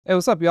Hey,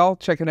 what's up, y'all?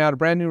 Checking out a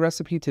brand new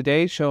recipe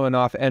today, showing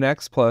off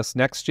NX plus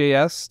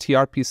NextJS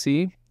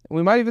tRPC.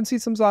 We might even see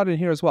some Zod in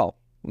here as well.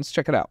 Let's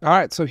check it out. All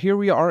right, so here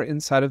we are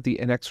inside of the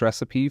NX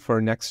recipe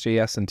for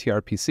NextJS and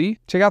tRPC.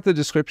 Check out the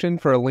description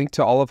for a link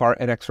to all of our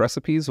NX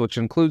recipes, which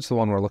includes the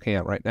one we're looking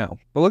at right now.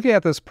 But looking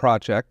at this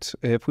project,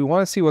 if we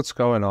want to see what's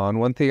going on,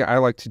 one thing I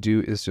like to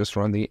do is just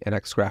run the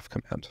nxgraph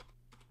command.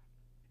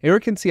 Here we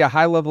can see a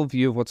high-level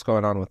view of what's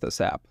going on with this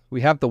app.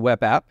 We have the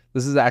web app.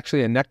 This is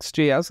actually a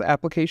Next.js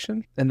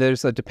application, and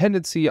there's a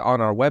dependency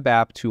on our web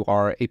app to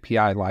our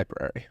API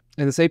library.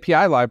 And this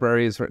API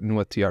library is written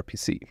with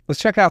tRPC. Let's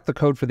check out the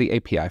code for the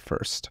API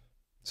first.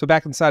 So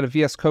back inside of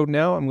VS Code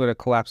now, I'm going to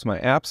collapse my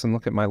apps and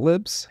look at my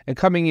libs. And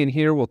coming in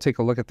here, we'll take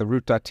a look at the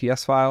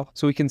root.ts file.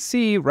 So we can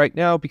see right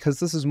now, because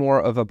this is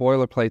more of a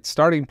boilerplate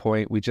starting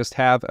point, we just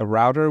have a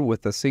router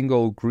with a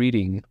single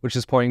greeting, which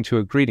is pointing to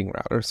a greeting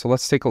router. So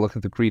let's take a look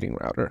at the greeting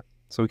router.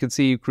 So we can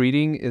see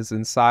greeting is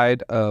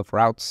inside of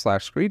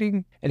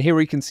route/greeting. And here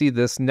we can see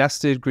this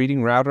nested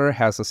greeting router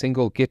has a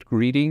single get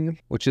greeting,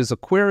 which is a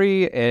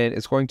query, and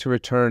it's going to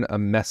return a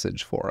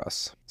message for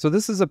us. So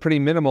this is a pretty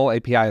minimal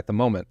API at the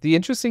moment. The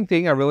interesting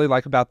thing I really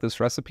like about this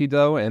recipe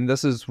though, and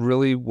this is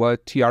really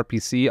what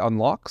tRPC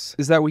unlocks,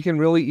 is that we can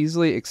really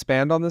easily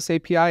expand on this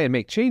API and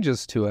make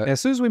changes to it. And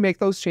as soon as we make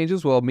those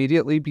changes, we'll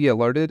immediately be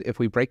alerted if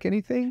we break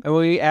anything. And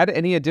when we add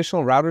any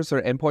additional routers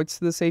or endpoints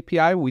to this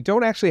API, we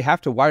don't actually have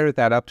to wire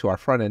that up to our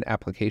front-end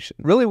application.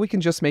 Really, we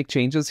can just make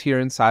changes here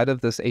inside of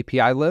this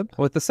API lib.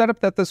 With the setup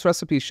that this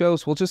recipe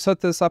shows, we'll just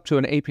set this up to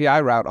an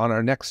API route on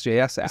our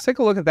Next.js app. Let's take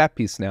a look at that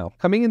piece now.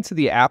 Coming into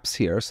the apps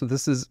here, so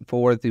this is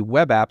for the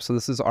web app, so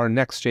this is our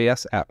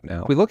Next.js app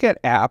now. If we look at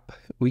app,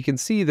 we can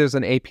see there's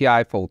an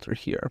API folder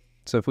here.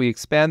 So if we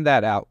expand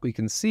that out, we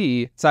can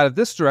see inside of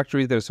this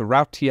directory, there's a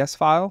route.ts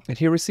file. And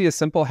here we see a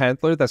simple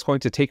handler that's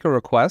going to take a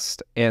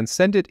request and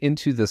send it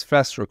into this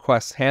fetch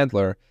request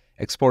handler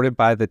exported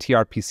by the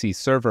tRPC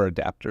server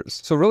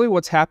adapters. So really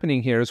what's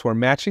happening here is we're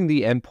matching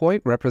the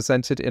endpoint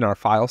represented in our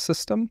file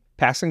system,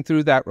 passing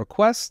through that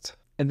request,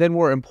 and then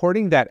we're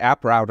importing that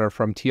app router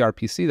from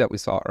tRPC that we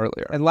saw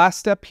earlier. And last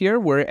step here,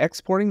 we're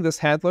exporting this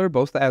handler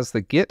both as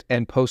the GET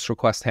and POST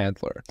request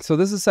handler. So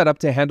this is set up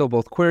to handle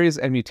both queries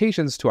and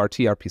mutations to our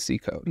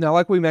tRPC code. Now,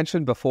 like we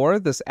mentioned before,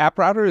 this app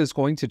router is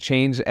going to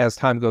change as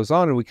time goes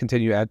on and we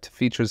continue to add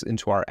features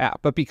into our app.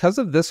 But because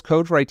of this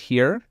code right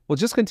here, we'll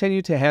just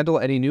continue to handle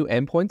any new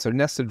endpoints or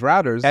nested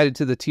routers added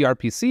to the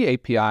tRPC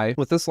API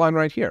with this line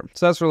right here.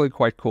 So that's really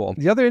quite cool.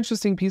 The other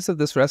interesting piece of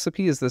this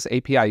recipe is this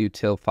API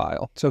util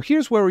file. So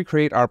here's where we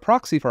create our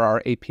proxy for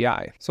our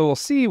API. So we'll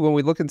see when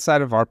we look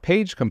inside of our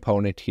page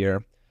component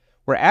here,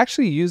 we're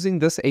actually using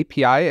this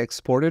API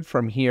exported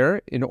from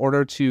here in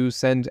order to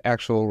send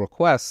actual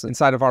requests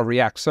inside of our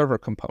React server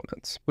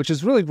components, which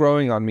is really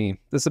growing on me.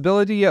 This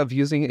ability of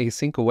using a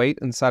sync await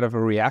inside of a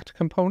React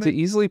component to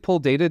easily pull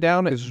data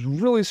down is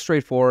really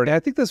straightforward. And I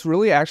think this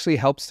really actually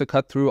helps to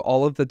cut through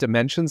all of the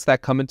dimensions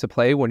that come into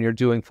play when you're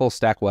doing full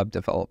stack web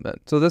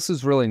development. So this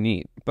is really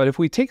neat. But if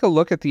we take a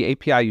look at the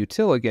API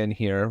util again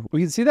here,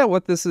 we can see that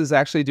what this is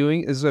actually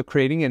doing is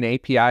creating an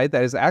API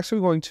that is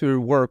actually going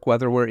to work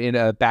whether we're in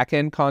a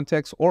back-end context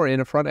or in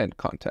a front-end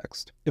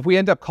context. If we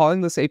end up calling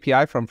this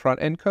API from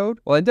front-end code,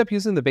 we'll end up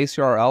using the base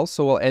URL,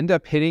 so we'll end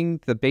up hitting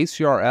the base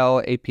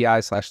URL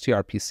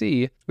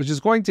API/tRPC, which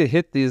is going to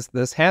hit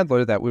this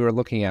handler that we were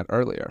looking at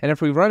earlier. And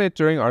if we run it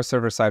during our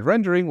server-side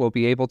rendering, we'll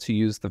be able to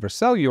use the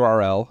Vercel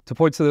URL to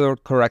point to the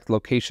correct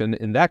location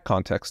in that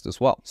context as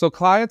well. So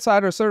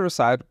client-side or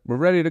server-side, we're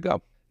ready to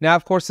go. Now,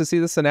 of course, to see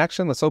this in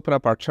action, let's open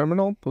up our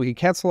terminal. We can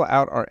cancel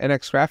out our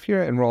nxgraph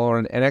here and roll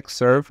an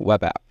nxserve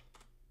web app.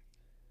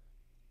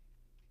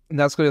 And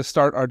that's going to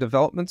start our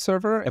development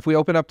server. If we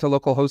open up to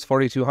localhost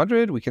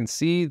 4200, we can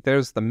see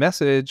there's the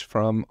message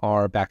from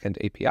our backend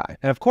API.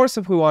 And of course,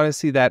 if we want to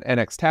see that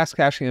NX task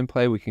caching in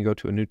play, we can go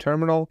to a new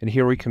terminal. And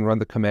here we can run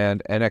the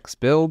command nx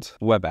build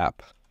web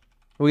app.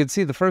 We can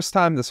see the first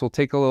time this will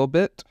take a little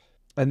bit.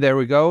 And there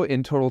we go.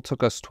 In total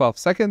took us 12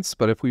 seconds.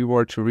 But if we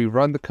were to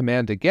rerun the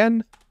command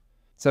again,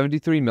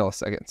 73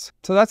 milliseconds.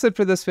 So that's it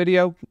for this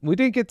video. We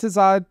didn't get to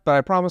Zod, but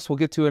I promise we'll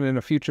get to it in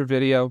a future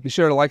video. Be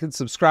sure to like and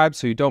subscribe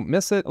so you don't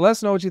miss it. Let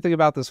us know what you think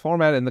about this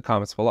format in the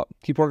comments below.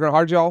 Keep working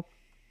hard, y'all.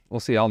 We'll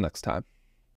see y'all next time.